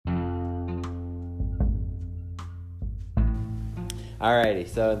Alrighty,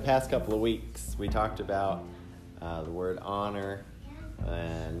 so in the past couple of weeks, we talked about the word honor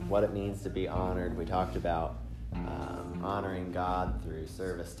and what it means to be honored. We talked about honoring God through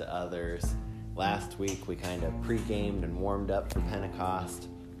service to others. Last week, we kind of pre-gamed and warmed up for Pentecost.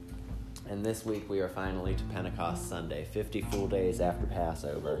 And this week, we are finally to Pentecost Sunday, 50 full days after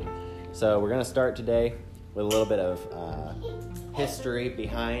Passover. So we're going to start today with a little bit of history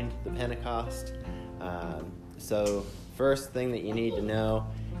behind the Pentecost. So first thing that you need to know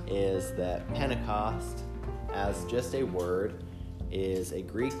is that Pentecost, as just a word, is a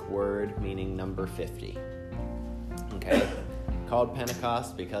Greek word meaning number 50. Okay? Called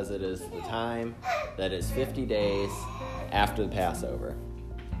Pentecost because it is the time that is 50 days after the Passover.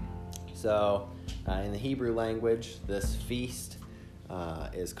 So, in the Hebrew language, this feast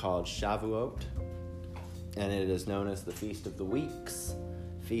is called Shavuot, and it is known as the Feast of the Weeks,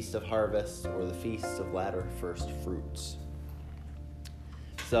 Feast of Harvest, or the Feast of Latter First Fruits.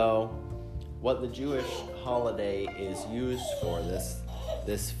 So, what the Jewish holiday is used for,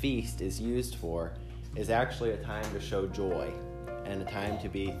 this feast is used for, is actually a time to show joy and a time to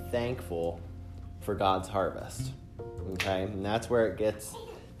be thankful for God's harvest. Okay, and that's where it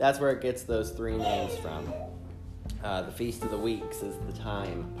gets those three names from. The Feast of the Weeks is the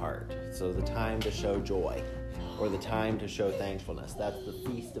time part, so the time to show joy, or the time to show thankfulness. That's the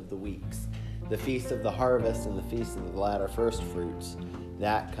Feast of the Weeks. The Feast of the Harvest and the Feast of the Latter First Fruits,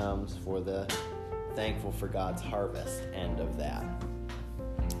 that comes for the thankful for God's harvest end of that.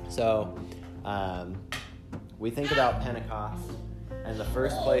 So, we think about Pentecost, and the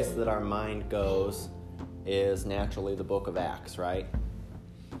first place that our mind goes is naturally the book of Acts, right?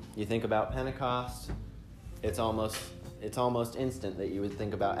 You think about Pentecost, it's almost instant that you would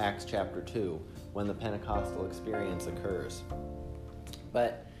think about Acts chapter 2, when the Pentecostal experience occurs.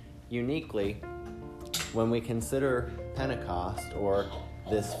 But uniquely, when we consider Pentecost, or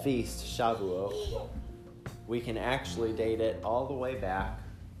this feast, Shavuot, we can actually date it all the way back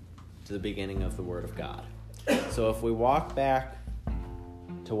to the beginning of the Word of God. So if we walk back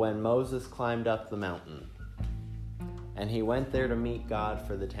to when Moses climbed up the mountain, and he went there to meet God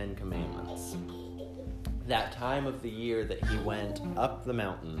for the 10 Commandments, that time of the year that he went up the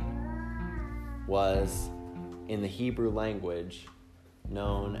mountain was, in the Hebrew language,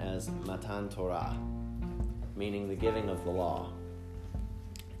 known as Matan Torah, meaning the giving of the law.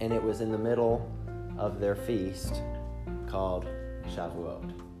 And it was in the middle of their feast called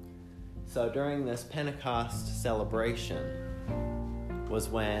Shavuot. So during this Pentecost celebration was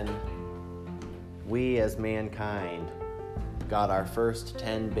when we as mankind got our first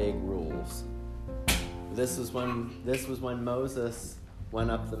 10 big rules. This was when Moses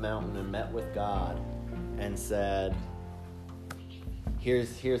went up the mountain and met with God and said,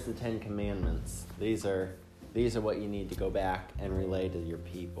 here's the 10 Commandments. These are what you need to go back and relay to your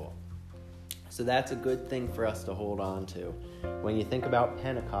people. So that's a good thing for us to hold on to. When you think about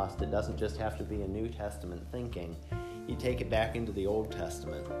Pentecost, it doesn't just have to be a New Testament thinking. You take it back into the Old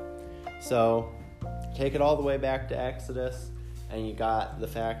Testament. So take it all the way back to Exodus, and you got the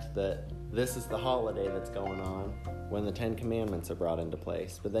fact that this is the holiday that's going on when the 10 Commandments are brought into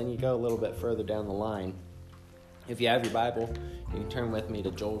place. But then you go a little bit further down the line. If you have your Bible, you can turn with me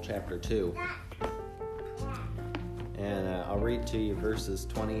to Joel chapter 2. And I'll read to you verses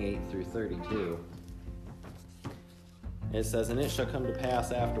 28 through 32. It says, "And it shall come to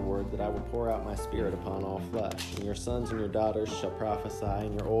pass afterward that I will pour out my spirit upon all flesh. And your sons and your daughters shall prophesy,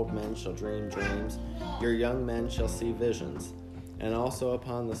 and your old men shall dream dreams. Your young men shall see visions. And also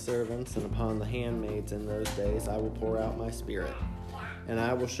upon the servants and upon the handmaids in those days I will pour out my spirit. And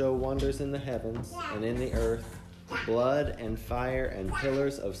I will show wonders in the heavens and in the earth, blood and fire and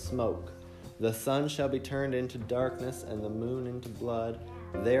pillars of smoke. The sun shall be turned into darkness and the moon into blood.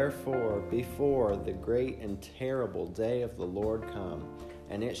 Therefore, before the great and terrible day of the Lord come.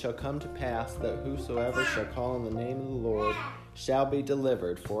 And it shall come to pass that whosoever shall call on the name of the Lord shall be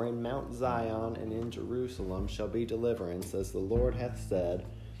delivered. For in Mount Zion and in Jerusalem shall be deliverance, as the Lord hath said,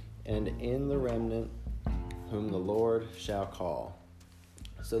 and in the remnant whom the Lord shall call."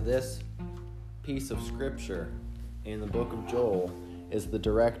 So this piece of scripture in the book of Joel is the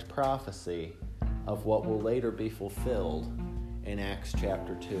direct prophecy of what will later be fulfilled in Acts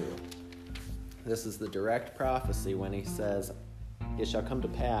chapter 2. This is the direct prophecy when he says, "It shall come to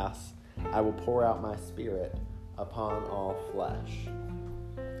pass, I will pour out my spirit upon all flesh."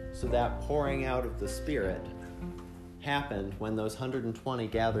 So that pouring out of the Spirit happened when those 120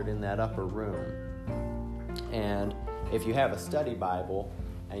 gathered in that upper room. And if you have a study Bible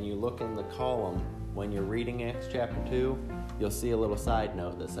and you look in the column when you're reading Acts chapter 2, you'll see a little side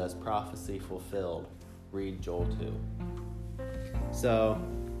note that says prophecy fulfilled. Read Joel 2. So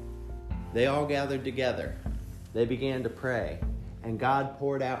they all gathered together. They began to pray, and God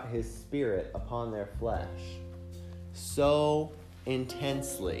poured out his Spirit upon their flesh so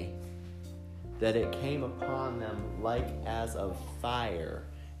intensely that it came upon them like as of fire,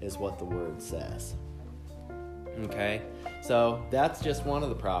 is what the word says. Okay? So that's just one of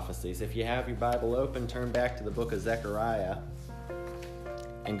the prophecies. If you have your Bible open, turn back to the book of Zechariah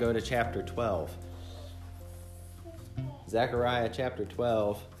and go to chapter 12. Zechariah chapter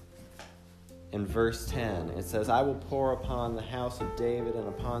 12 and verse 10. It says, I will pour upon the house of David and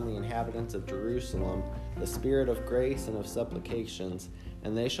upon the inhabitants of Jerusalem the spirit of grace and of supplications,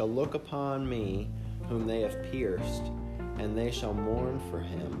 and they shall look upon me whom they have pierced, and they shall mourn for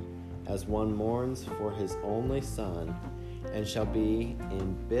him as one mourns for his only son, and shall be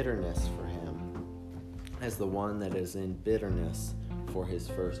in bitterness for him as the one that is in bitterness for his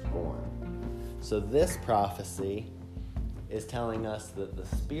firstborn. So this prophecy is telling us that the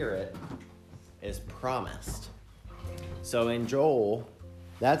Spirit is promised. So in Joel,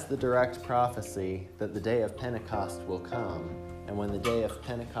 that's the direct prophecy that the day of Pentecost will come. And when the day of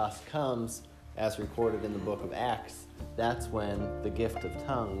Pentecost comes, as recorded in the book of Acts, that's when the gift of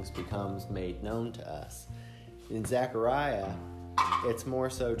tongues becomes made known to us. In Zechariah, it's more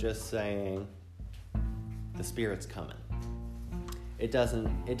so just saying the Spirit's coming. It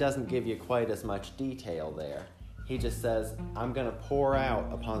doesn't give you quite as much detail there. He just says, I'm going to pour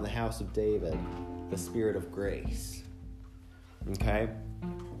out upon the house of David the Spirit of grace. Okay?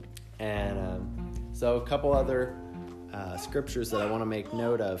 And so a couple other scriptures that I want to make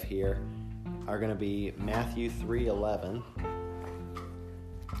note of here are going to be Matthew 3:11.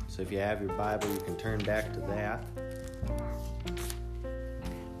 So if you have your Bible, you can turn back to that.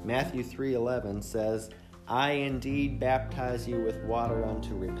 Matthew 3:11 says, I indeed baptize you with water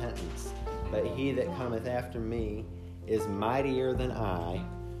unto repentance, but he that cometh after me is mightier than I,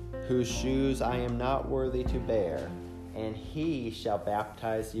 whose shoes I am not worthy to bear, and he shall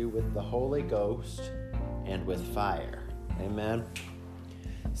baptize you with the Holy Ghost and with fire. Amen?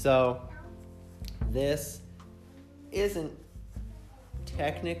 So, this isn't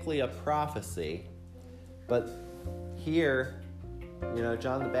technically a prophecy, but here,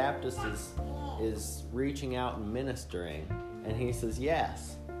 John the Baptist is reaching out and ministering, and he says,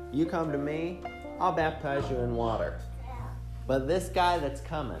 yes, you come to me, I'll baptize you in water. But this guy that's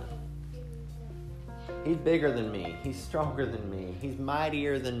coming, he's bigger than me. He's stronger than me. He's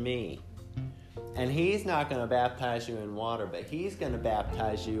mightier than me. And he's not going to baptize you in water, but he's going to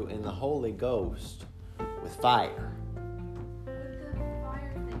baptize you in the Holy Ghost with fire. With the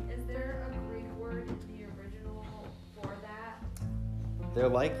fire thing, is there a Greek word in the original for that? There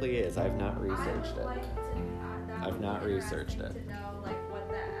likely is. I've not researched it. I've not researched it. To know what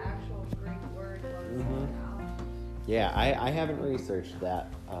the actual Greek word was. Mm-hmm. Yeah, I haven't researched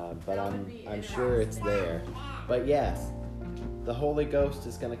that, but I'm sure it's there. But yes, the Holy Ghost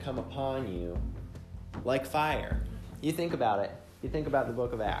is going to come upon you like fire. You think about it. You think about the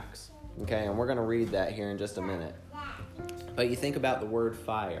book of Acts, okay? And we're going to read that here in just a minute. But you think about the word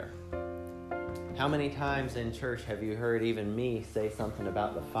fire. How many times in church have you heard even me say something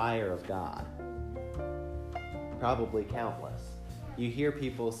about the fire of God? Probably countless. You hear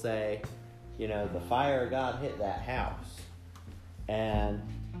people say, the fire of God hit that house. And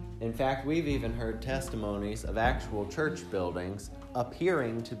in fact, we've even heard testimonies of actual church buildings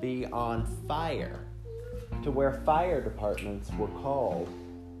appearing to be on fire, to where fire departments were called.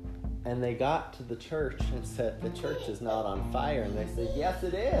 And they got to the church and said, the church is not on fire. And they said, yes,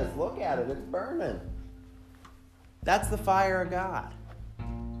 it is. Look at it. It's burning. That's the fire of God.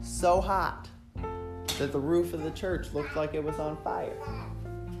 So hot that the roof of the church looked like it was on fire.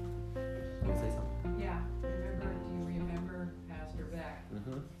 You want to say something? Yeah. Do you remember Pastor Beck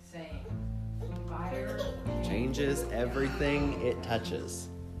saying, fire changes everything it touches.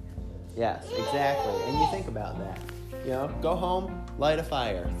 Yes, exactly. And you think about that. Go home, light a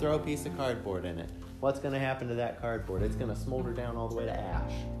fire, throw a piece of cardboard in it. What's going to happen to that cardboard? It's going to smolder down all the way to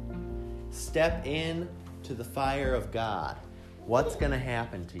ash. Step in to the fire of God. What's going to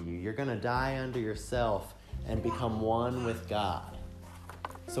happen to you? You're going to die unto yourself and become one with God.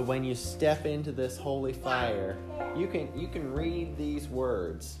 So when you step into this holy fire, you can read these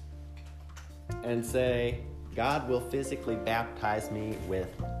words and say, God will physically baptize me with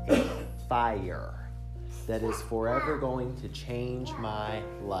a fire that is forever going to change my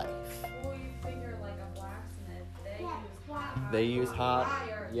life. Well, you figure like a blacksmith, they use hot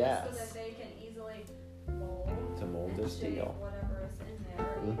fire, yes, so that they can easily mold their steel. Whatever is in there,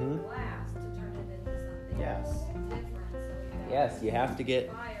 or even glass to turn it into something Yes. different. So Yes, you have to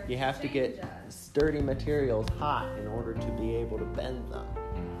get fire get change us. sturdy materials hot in order to be able to bend them.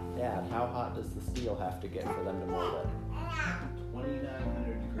 Dad, how hot does the steel have to get for them to mold it?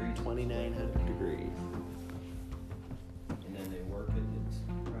 2,900 degrees. 2,900 degrees. And then they work it, it's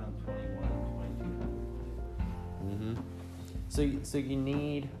around 2,200. So you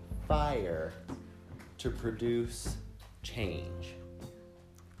need fire to produce change.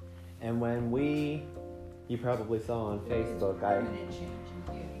 And when you probably saw on Facebook, It's permanent change.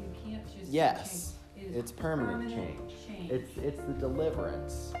 You can't just yes, change. It is it's permanent change. It's the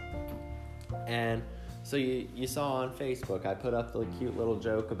deliverance. And so you saw on Facebook, I put up the cute little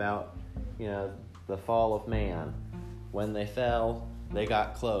joke about, the fall of man. When they fell, they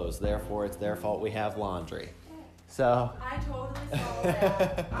got clothes. Therefore, it's their fault we have laundry. So I totally saw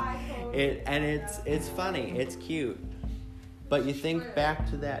that. it's funny, it's cute. But you think back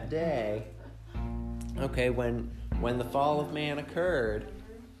to that day, okay, when the fall of man occurred,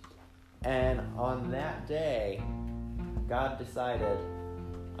 and on that day, God decided,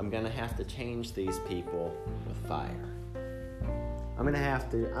 I'm gonna have to change these people with fire. I'm gonna have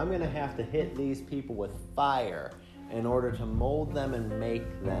to hit these people with fire in order to mold them and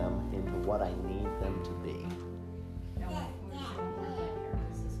make them into what I need them to be. Now, what is important here,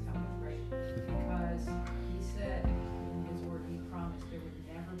 this is coming right, because he said in his word, he promised there would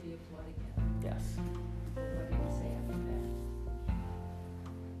never be a flood again. Yes. But what did he say after that?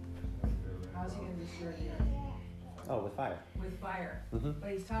 How's he going to destroy the earth? Oh, with fire. With fire. Mm-hmm.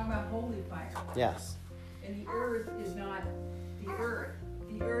 But he's talking about holy fire. Yes. And the earth is not the earth.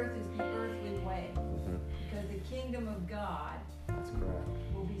 The earth is the earthly way. Mm-hmm. Because the kingdom of God That's correct.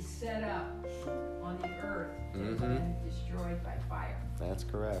 will be set up on the earth and Mhm. then destroyed by fire. That's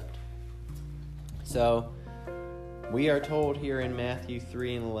correct. So, we are told here in Matthew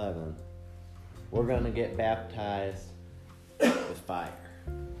 3 and 11, we're going to get baptized with fire.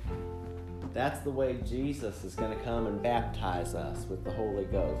 That's the way Jesus is going to come and baptize us with the Holy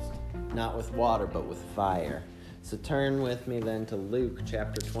Ghost. Not with water, but with fire. So turn with me then to Luke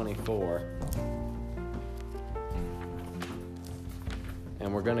chapter 24.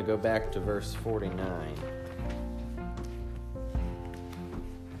 And we're going to go back to verse 49.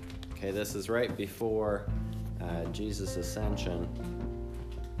 Okay, this is right before Jesus' ascension.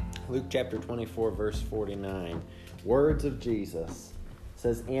 Luke chapter 24, verse 49. Words of Jesus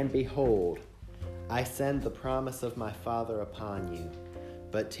says, "And behold, I send the promise of my Father upon you.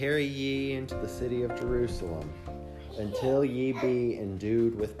 But tarry ye into the city of Jerusalem, until ye be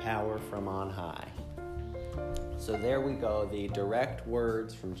endued with power from on high." So there we go, the direct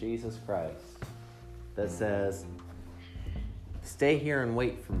words from Jesus Christ that says, stay here and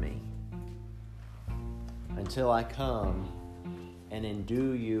wait for me until I come and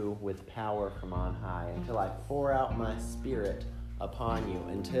endue you with power from on high, until I pour out my Spirit upon you,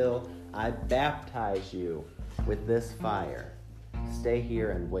 until I baptize you with this fire. Stay here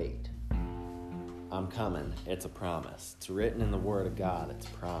and wait. I'm coming. It's a promise. It's written in the Word of God. It's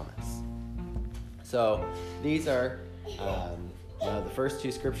a promise. So these are the first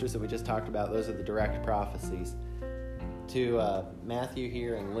two scriptures that we just talked about. Those are the direct prophecies. To Matthew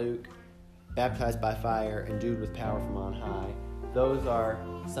here and Luke, baptized by fire, endued with power from on high. Those are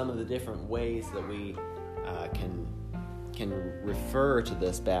some of the different ways that we can refer to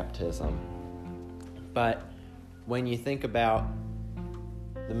this baptism. But when you think about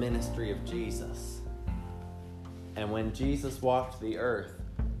the ministry of Jesus, and when Jesus walked the earth,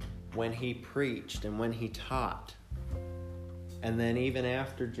 when he preached and when he taught, and then even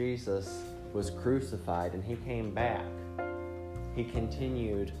after Jesus was crucified and he came back, he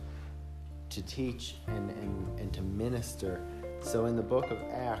continued to teach and to minister. So in the book of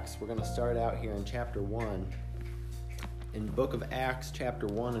Acts, we're going to start out here in chapter 1. In the book of Acts, chapter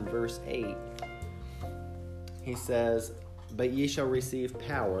 1 and verse 8, he says, "But ye shall receive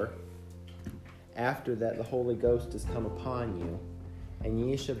power. After that the Holy Ghost is come upon you, and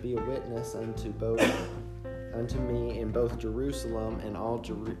ye shall be a witness unto me in both Jerusalem and all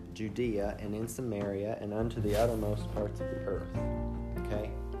Judea and in Samaria and unto the uttermost parts of the earth."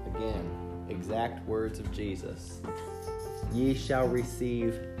 Okay? Again, exact words of Jesus. Ye shall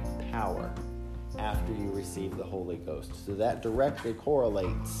receive power after you receive the Holy Ghost. So that directly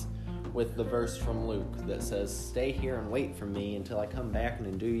correlates with the verse from Luke that says, stay here and wait for me until I come back and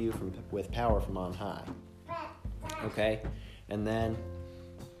endue you with power from on high. Okay? And then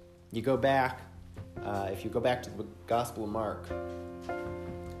you go back, if you go back to the Gospel of Mark,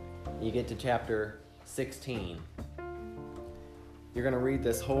 you get to chapter 16. You're going to read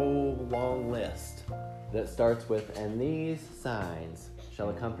this whole long list that starts with, "And these signs shall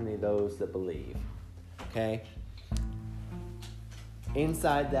accompany those that believe." Okay?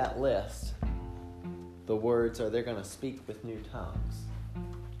 Inside that list, the words are they're going to speak with new tongues.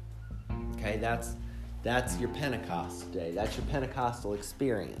 Okay, that's your Pentecost day. That's your Pentecostal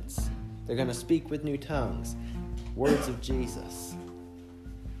experience. They're going to speak with new tongues. Words of Jesus.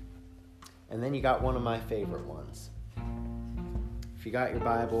 And then you got one of my favorite ones. If you got your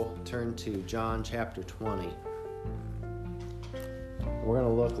Bible, turn to John chapter 20. We're going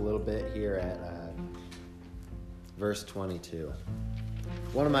to look a little bit here at verse 22.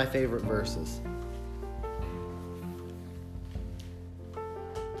 One of my favorite verses.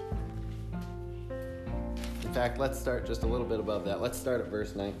 In fact, let's start just a little bit above that. Let's start at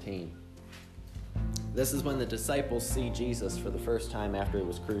verse 19. This is when the disciples see Jesus for the first time after he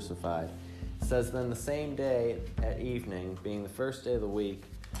was crucified. It says, "Then the same day at evening, being the first day of the week,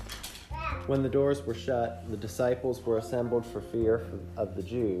 when the doors were shut, the disciples were assembled for fear of the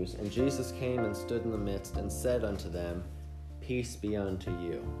Jews. And Jesus came and stood in the midst and said unto them, Peace be unto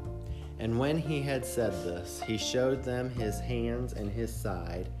you. And when he had said this, he showed them his hands and his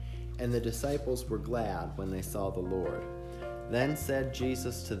side. And the disciples were glad when they saw the Lord. Then said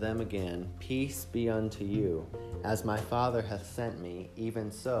Jesus to them again, Peace be unto you. As my Father hath sent me,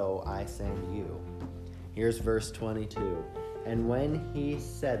 even so I send you." Here's verse 22. "And when he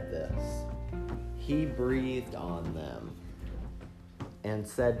said this, he breathed on them and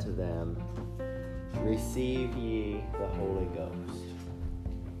said to them, Receive ye the Holy Ghost."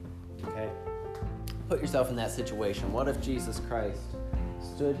 Okay? Put yourself in that situation. What if Jesus Christ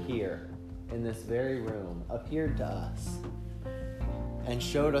stood here in this very room, appeared to us, and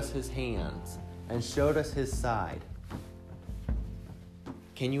showed us his hands, and showed us his side?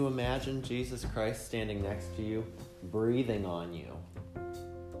 Can you imagine Jesus Christ standing next to you, breathing on you,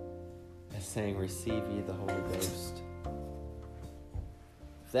 and saying, Receive ye the Holy Ghost?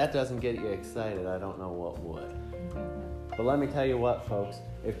 If that doesn't get you excited, I don't know what would. But let me tell you what, folks.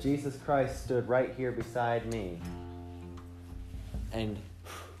 If Jesus Christ stood right here beside me and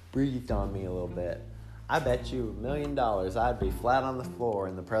breathed on me a little bit, I bet you $1 million I'd be flat on the floor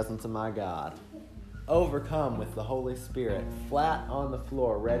in the presence of my God, overcome with the Holy Spirit, flat on the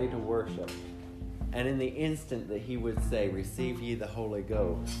floor, ready to worship. And in the instant that he would say, Receive ye the Holy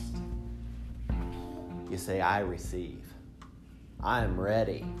Ghost, you say, I receive. I am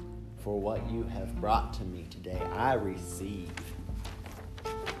ready for what you have brought to me today. I receive.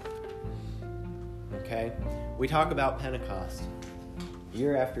 Okay? We talk about Pentecost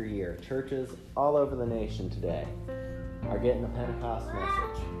year after year. Churches all over the nation today are getting the Pentecost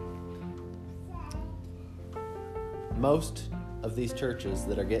message. Most of these churches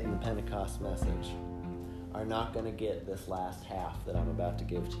that are getting the Pentecost message are not going to get this last half that I'm about to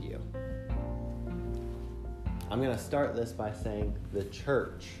give to you. I'm going to start this by saying the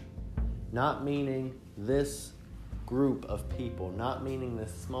church, not meaning this group of people, not meaning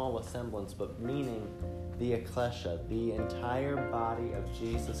this small assemblance, but meaning the ecclesia, the entire body of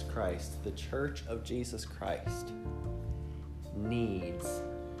Jesus Christ, the church of Jesus Christ, needs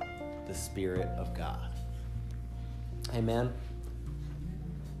the Spirit of God. Amen?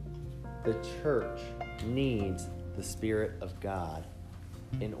 The church needs the Spirit of God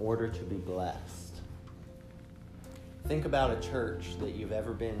in order to be blessed. Think about a church that you've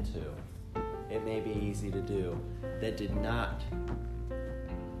ever been to. It may be easy to do, that did not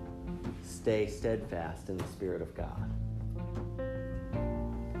stay steadfast in the Spirit of God.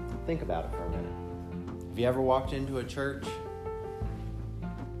 Think about it for a minute. Have you ever walked into a church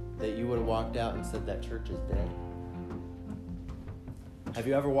that you would have walked out and said that church is dead? Have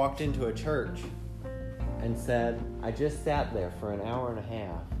you ever walked into a church and said, I just sat there for an hour and a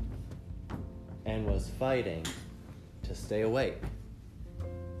half and was fighting to stay awake?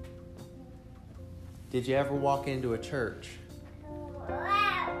 Did you ever walk into a church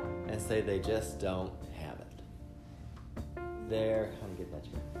and say they just don't have it? There, I'm gonna get that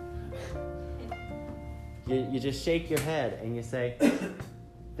chair. You just shake your head and you say,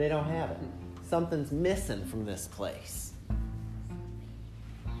 they don't have it. Something's missing from this place.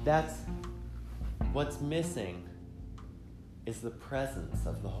 That's what's missing, is the presence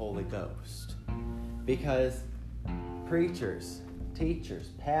of the Holy Ghost. Because preachers, teachers,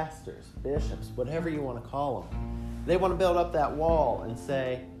 pastors, bishops, whatever you want to call them, they want to build up that wall and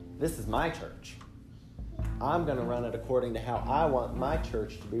say, this is my church. I'm going to run it according to how I want my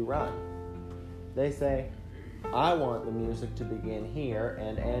church to be run. They say, I want the music to begin here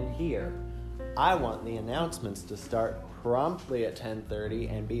and end here. I want the announcements to start promptly at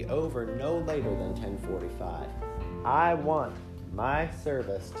 10:30 and be over no later than 10:45. I want my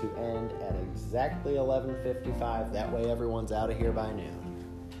service to end at exactly 11:55. That way everyone's out of here by noon.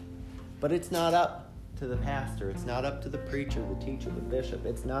 But it's not up to the pastor. It's not up to the preacher, the teacher, the bishop.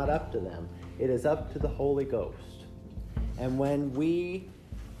 It's not up to them. It is up to the Holy Ghost. And when we,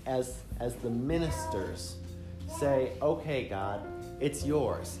 as the ministers, say, okay, God, it's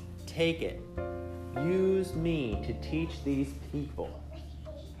yours. Take it. Use me to teach these people.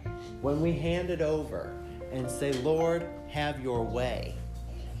 When we hand it over and say, Lord, have your way,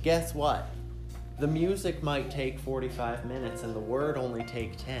 guess what? The music might take 45 minutes and the word only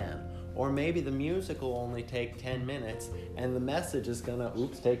take 10. Or maybe the music will only take 10 minutes and the message is going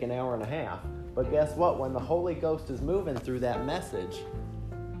to, take an hour and a half. But guess what? When the Holy Ghost is moving through that message,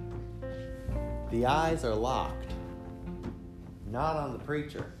 the eyes are locked. Not on the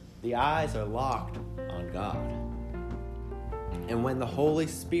preacher. The eyes are locked on God. And when the Holy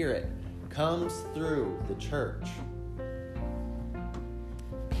Spirit comes through the church,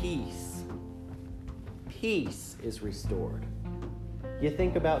 peace is restored. You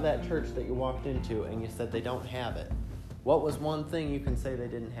think about that church that you walked into and you said they don't have it. What was one thing you can say they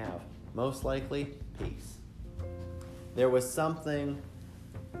didn't have? Most likely, peace. There was something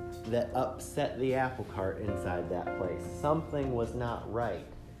that upset the apple cart inside that place. Something was not right.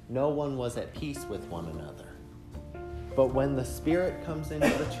 No one was at peace with one another. But when the Spirit comes into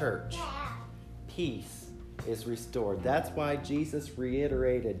the church, peace is restored. That's why Jesus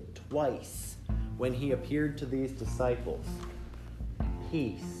reiterated twice when he appeared to these disciples,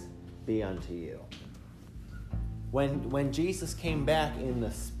 peace be unto you. When Jesus came back in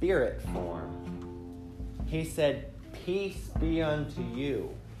the Spirit form, he said, peace be unto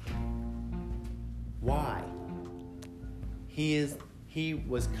you. Why? He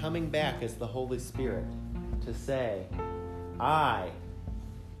was coming back as the Holy Spirit to say, I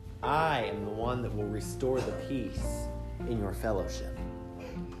am the one that will restore the peace in your fellowship.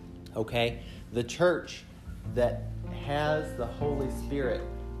 Okay? The church that has the Holy Spirit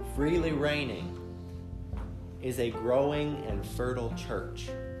freely reigning is a growing and fertile church.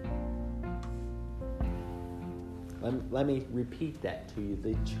 Let me repeat that to you.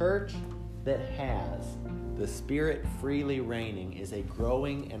 The church that has the Spirit freely reigning is a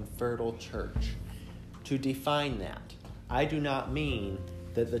growing and fertile church. To define that, I do not mean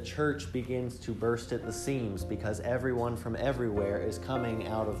that the church begins to burst at the seams because everyone from everywhere is coming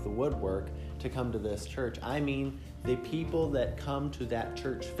out of the woodwork to come to this church. I mean the people that come to that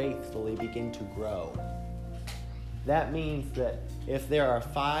church faithfully begin to grow. That means that if there are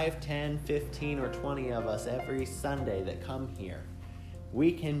 5, 10, 15, or 20 of us every Sunday that come here,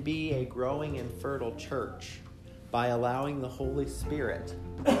 we can be a growing and fertile church by allowing the Holy Spirit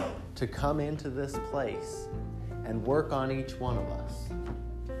to come into this place and work on each one of us.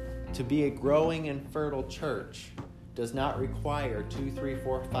 To be a growing and fertile church does not require 2, 3,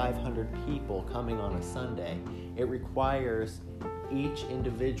 4, 500 people coming on a Sunday. It requires each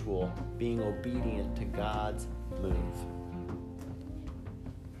individual being obedient to God's move.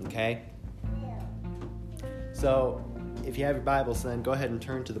 Okay? So, if you have your Bibles, then go ahead and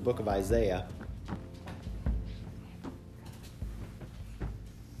turn to the book of Isaiah.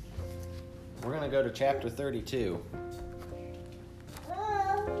 We're going to go to chapter 32.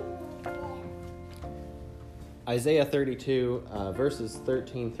 Isaiah 32, verses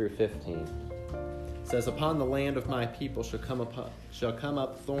 13 through 15. Says, upon the land of my people shall come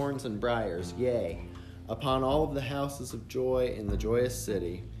up thorns and briars, yea, upon all of the houses of joy in the joyous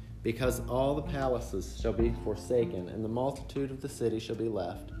city, because all the palaces shall be forsaken, and the multitude of the city shall be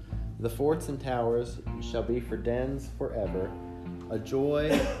left. The forts and towers shall be for dens forever, a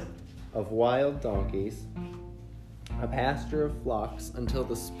joy of wild donkeys, a pasture of flocks, until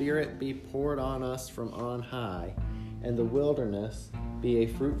the Spirit be poured on us from on high, and the wilderness be a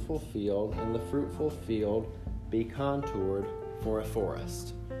fruitful field, and the fruitful field be contoured for a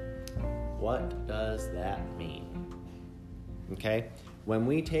forest. What does that mean? Okay, when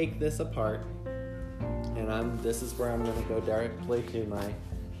we take this apart, and this is where I'm going to go directly to my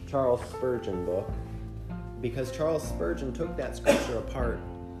Charles Spurgeon book, because Charles Spurgeon took that scripture apart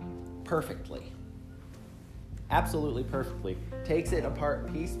perfectly. Absolutely perfectly. Takes it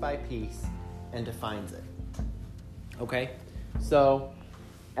apart piece by piece and defines it. Okay? So,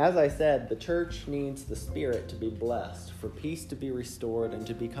 as I said, the church needs the Spirit to be blessed, for peace to be restored, and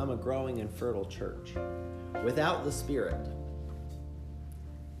to become a growing and fertile church. Without the Spirit,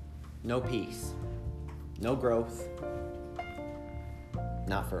 no peace, no growth,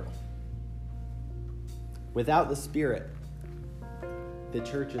 not fertile. Without the Spirit, the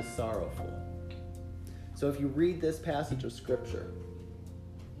church is sorrowful. So if you read this passage of Scripture,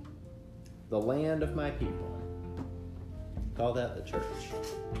 the land of my people, call that the church.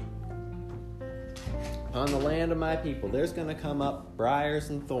 On the land of my people, there's going to come up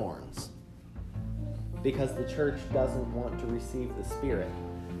briars and thorns. because the church doesn't want to receive the Spirit.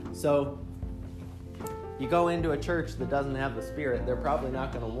 So, you go into a church that doesn't have the Spirit, they're probably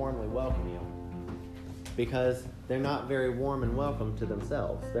not going to warmly welcome you because they're not very warm and welcome to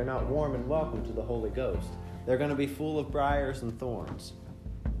themselves. They're not warm and welcome to the Holy Ghost. They're going to be full of briars and thorns.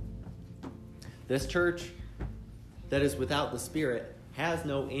 This church that is without the Spirit has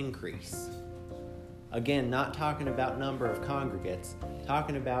no increase. Again, not talking about number of congregates,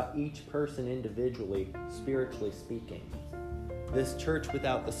 talking about each person individually, spiritually speaking. This church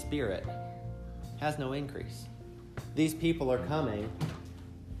without the Spirit has no increase. These people are coming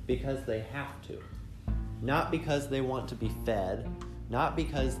because they have to. Not because they want to be fed, not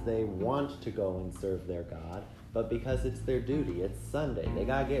because they want to go and serve their God, but because it's their duty. It's Sunday. They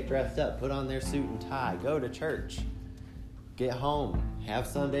got to get dressed up, put on their suit and tie, go to church, get home, have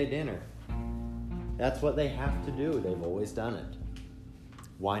Sunday dinner. That's what they have to do. They've always done it.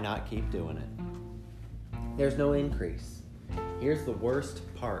 Why not keep doing it? There's no increase. Here's the worst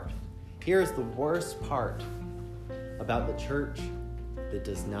part. Here's the worst part about the church that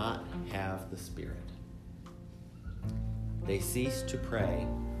does not have the Spirit. They cease to pray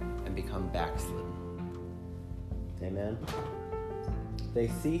and become backslidden. Amen? They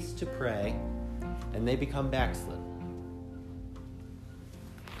cease to pray and they become backslidden.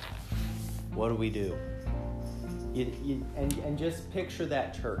 What do we do? And just picture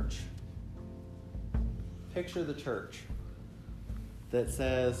that church. Picture the church that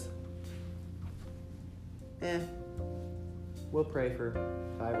says, we'll pray for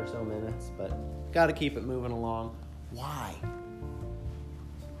 5 or so minutes, but got to keep it moving along. Why?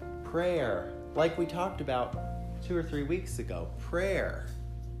 Prayer, like we talked about 2 or 3 weeks ago, prayer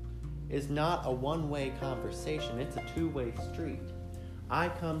is not a one-way conversation. It's a two-way street. I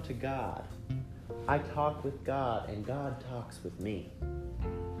come to God. I talk with God, and God talks with me.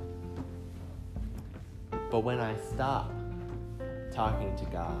 But when I stop talking to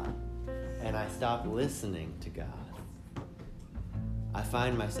God, and I stop listening to God, I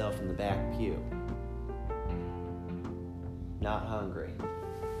find myself in the back pew. Not hungry.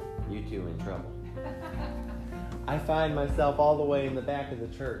 You two in trouble. I find myself all the way in the back of the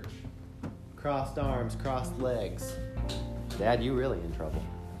church. Crossed arms, crossed legs. Dad, you really in trouble.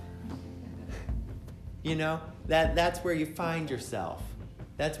 You know, that's where you find yourself.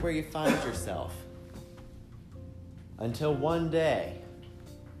 That's where you find yourself. Until one day,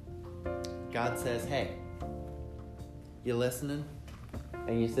 God says, hey, you listening?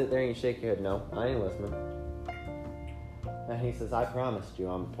 And you sit there and you shake your head, no, I ain't listening. And he says, I promised you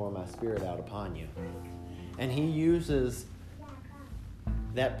I'm going to pour my Spirit out upon you. And he uses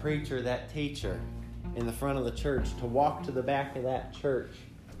that preacher, that teacher in the front of the church to walk to the back of that church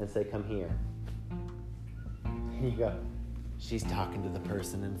and say, come here. And you go, she's talking to the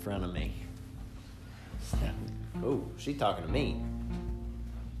person in front of me. Oh, she's talking to me.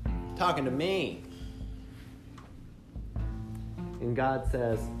 Talking to me. And God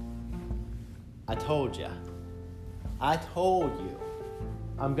says, I told you. I told you.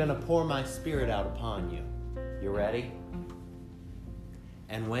 I'm going to pour my Spirit out upon you. You ready?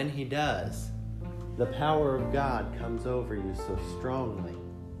 And when he does, the power of God comes over you so strongly,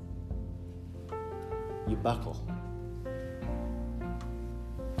 you buckle.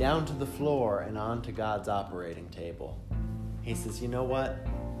 Down to the floor and onto God's operating table. He says, you know what?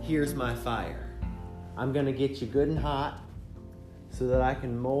 Here's my fire. I'm going to get you good and hot so that I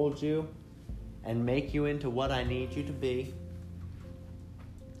can mold you and make you into what I need you to be.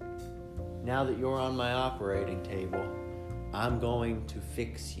 Now that you're on my operating table, I'm going to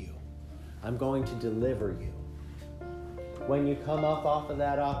fix you. I'm going to deliver you. When you come up off of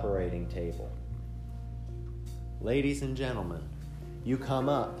that operating table, ladies and gentlemen, you come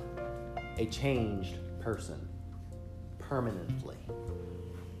up a changed person. Permanently.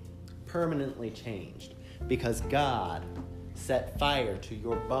 Permanently changed. Because God set fire to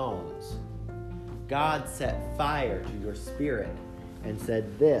your bones. God set fire to your spirit and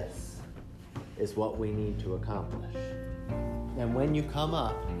said, this is what we need to accomplish. And when you come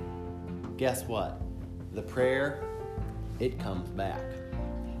up, guess what? The prayer, it comes back.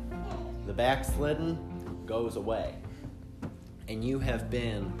 The backslidden goes away. And you have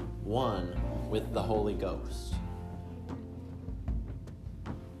been one with the Holy Ghost.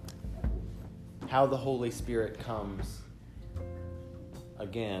 How the Holy Spirit comes.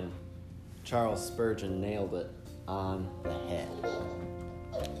 Again, Charles Spurgeon nailed it on the head.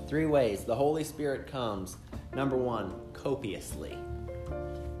 3 ways the Holy Spirit comes. Number 1, copiously,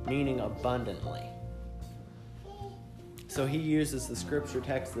 meaning abundantly. So he uses the scripture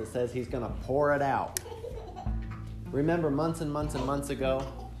text that says he's going to pour it out. Remember months and months and months ago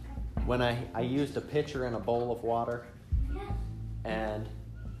when I used a pitcher and a bowl of water, and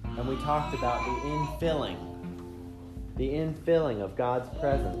we talked about the infilling of God's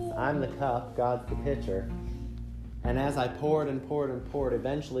presence. I'm the cup, God's the pitcher. And as I poured and poured and poured,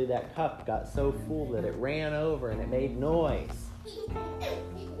 eventually that cup got so full that it ran over and it made noise.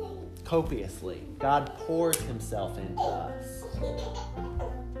 Copiously. God pours himself into us.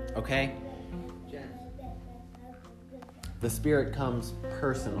 Okay? The Spirit comes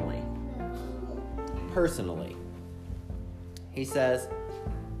personally. Personally. He says,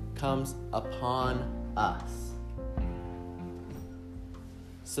 comes upon us.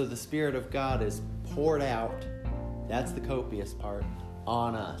 So the Spirit of God is poured out. That's the copious part.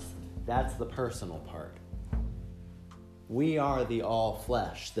 On us. That's the personal part. We are the all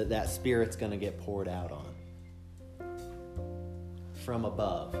flesh that Spirit's going to get poured out on. From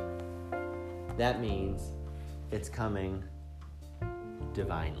above. That means it's coming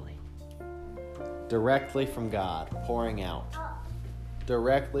divinely. Directly from God, pouring out.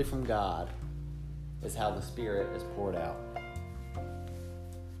 Directly from God is how the Spirit is poured out.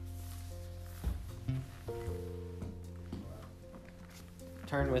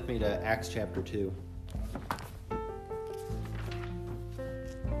 Turn with me to Acts chapter 2. It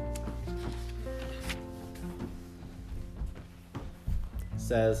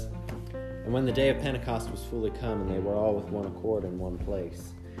says, "And when the day of Pentecost was fully come, and they were all with one accord in one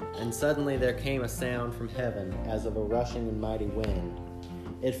place, and suddenly there came a sound from heaven as of a rushing and mighty wind.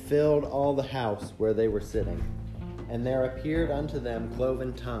 It filled all the house where they were sitting. And there appeared unto them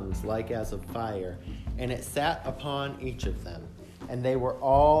cloven tongues like as of fire, and it sat upon each of them. And they were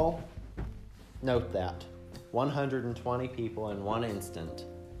all," note that, 120 people in one instant.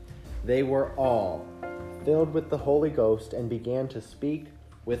 "They were all filled with the Holy Ghost and began to speak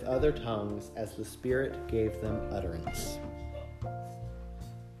with other tongues as the Spirit gave them utterance."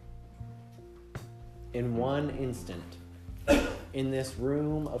 In one instant, in this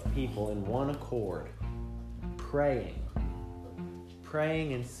room of people in one accord, praying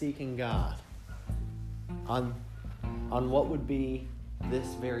and seeking God on what would be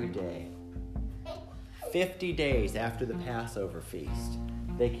this very day. 50 days after the Passover feast,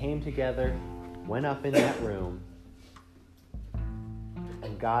 they came together, went up in that room,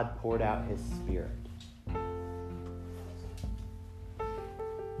 and God poured out his Spirit.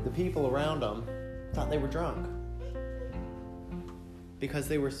 The people around them thought they were drunk because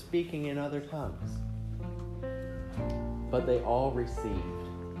they were speaking in other tongues. But they all received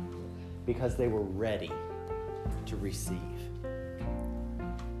because they were ready to receive.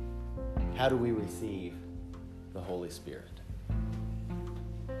 How do we receive the Holy Spirit?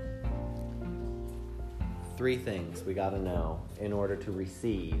 3 things we got to know in order to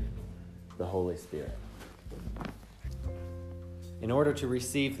receive the Holy Spirit. In order to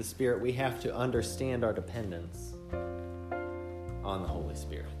receive the Spirit, we have to understand our dependence on the Holy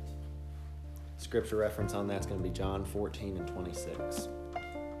Spirit. Scripture reference on that's going to be John 14 and 26.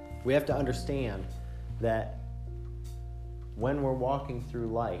 We have to understand that when we're walking through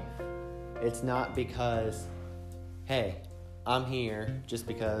life, it's not because, hey, I'm here just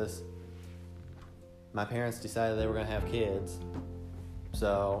because my parents decided they were going to have kids,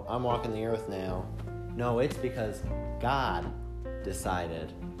 so I'm walking the earth now. No, it's because God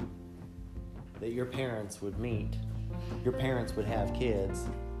decided that your parents would meet, your parents would have kids,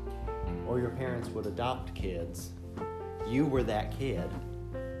 or your parents would adopt kids. You were that kid.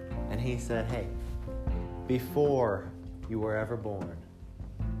 And he said, hey, before you were ever born,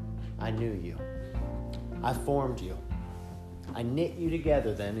 I knew you. I formed you. I knit you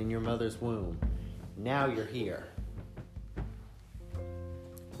together then in your mother's womb. Now you're here.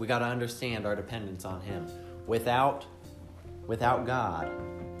 We got to understand our dependence on him. Without God,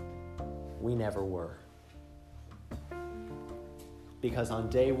 we never were. Because on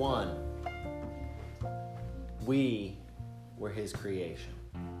day one, we were his creation.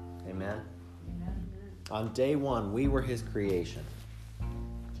 Amen? Amen. On day one, we were his creation.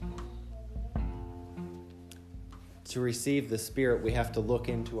 To receive the Spirit, we have to look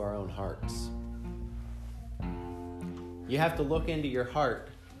into our own hearts. You have to look into your heart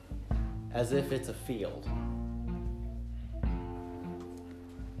as if it's a field.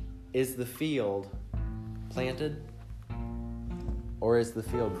 Is the field planted or is the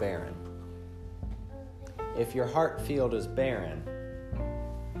field barren? If your heart field is barren,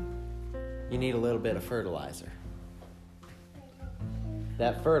 you need a little bit of fertilizer.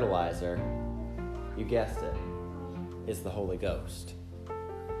 That fertilizer, you guessed it, is the Holy Ghost.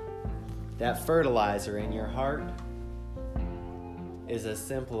 That fertilizer in your heart is as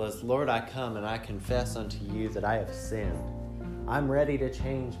simple as, Lord, I come and I confess unto you that I have sinned. I'm ready to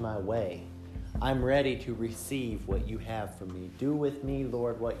change my way. I'm ready to receive what you have for me. Do with me,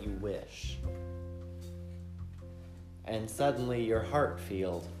 Lord, what you wish. And suddenly your heart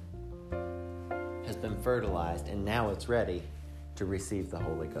field has been fertilized, and now it's ready to receive the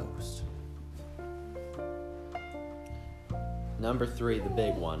Holy Ghost. Number 3, the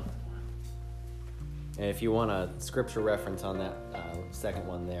big one. And if you want a scripture reference on that second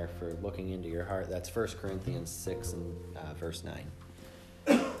one there for looking into your heart, that's 1 Corinthians 6 and verse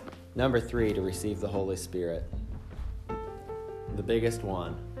 9. Number 3, to receive the Holy Spirit. The biggest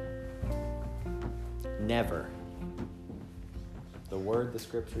one. Never. The word the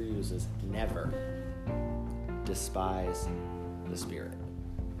scripture uses, never despise the Spirit.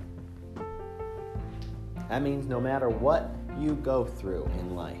 That means no matter what you go through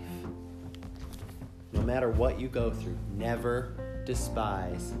in life, no matter what you go through, never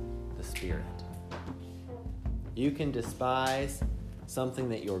despise the Spirit. You can despise something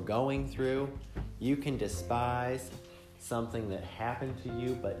that you're going through. You can despise something that happened to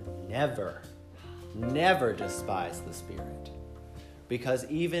you, but never despise the Spirit. Because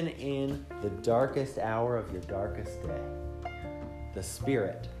even in the darkest hour of your darkest day, the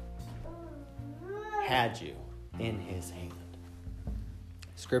Spirit had you in His hand.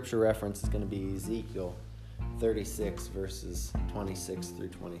 Scripture reference is going to be Ezekiel 36, verses 26 through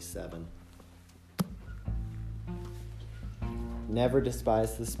 27. Never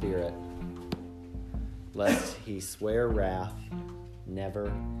despise the Spirit, lest He swear wrath, never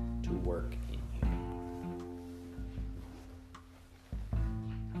to work in you.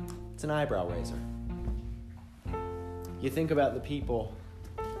 It's an eyebrow raiser. You think about the people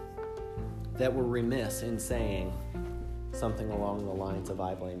that were remiss in saying something along the lines of,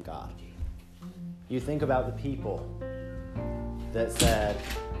 I blame God. You think about the people that said,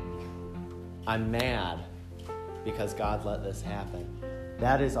 I'm mad because God let this happen.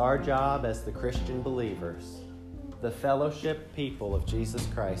 That is our job as the Christian believers, the fellowship people of Jesus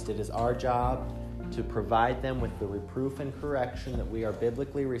Christ. It is our job to provide them with the reproof and correction that we are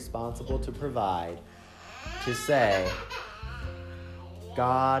biblically responsible to provide, to say,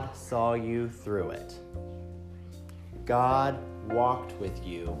 God saw you through it. God walked with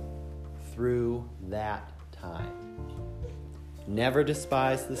you through that time. Never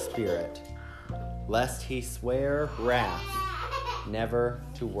despise the Spirit, lest He swear wrath, never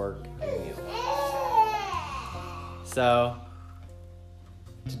to work in you. So,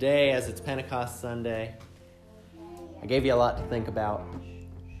 today, as it's Pentecost Sunday, I gave you a lot to think about.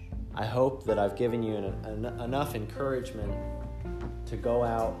 I hope that I've given you enough encouragement to go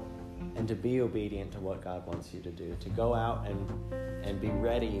out and to be obedient to what God wants you to do, to go out and be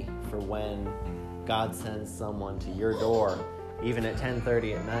ready for when God sends someone to your door, even at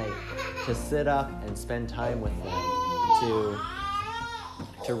 10:30 at night, to sit up and spend time with them,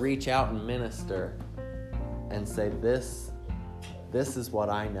 to reach out and minister and say, this is what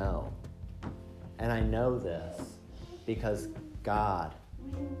I know. And I know this because God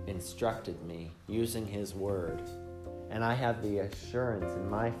instructed me using His Word. And I have the assurance in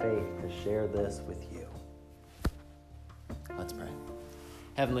my faith to share this with you. Let's pray.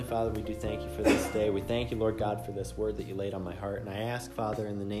 Heavenly Father, we do thank you for this day. We thank you, Lord God, for this word that you laid on my heart. And I ask, Father,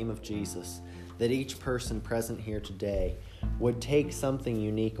 in the name of Jesus, that each person present here today would take something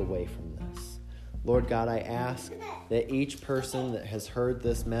unique away from this. Lord God, I ask that each person that has heard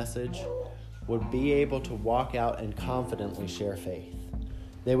this message would be able to walk out and confidently share faith.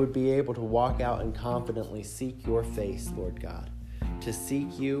 They would be able to walk out and confidently seek your face, Lord God, to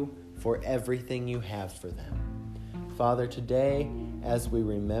seek you for everything you have for them. Father, today, as we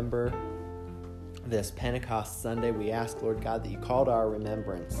remember this Pentecost Sunday, we ask, Lord God, that you call to our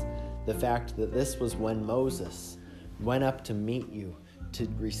remembrance the fact that this was when Moses went up to meet you to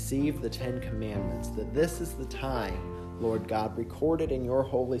receive the 10 Commandments, that this is the time, Lord God, recorded in your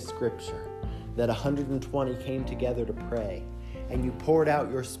Holy Scripture, that 120 came together to pray, and you poured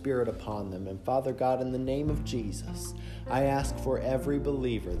out your Spirit upon them. And Father God, in the name of Jesus, I ask for every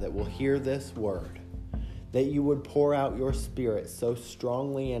believer that will hear this word, that you would pour out your Spirit so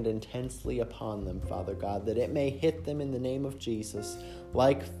strongly and intensely upon them, Father God, that it may hit them in the name of Jesus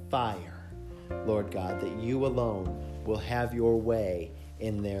like fire, Lord God, that you alone will have your way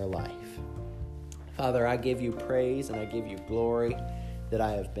in their life. Father, I give you praise and I give you glory that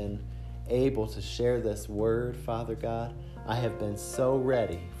I have been able to share this word, Father God. I have been so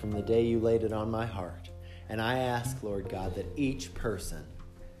ready from the day you laid it on my heart. And I ask, Lord God, that each person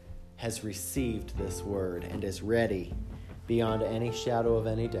has received this word and is ready, beyond any shadow of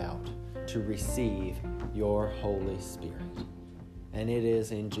any doubt, to receive your Holy Spirit. And it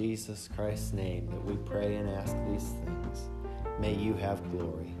is in Jesus Christ's name that we pray and ask these things. May you have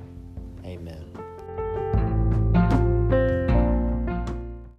glory. Amen.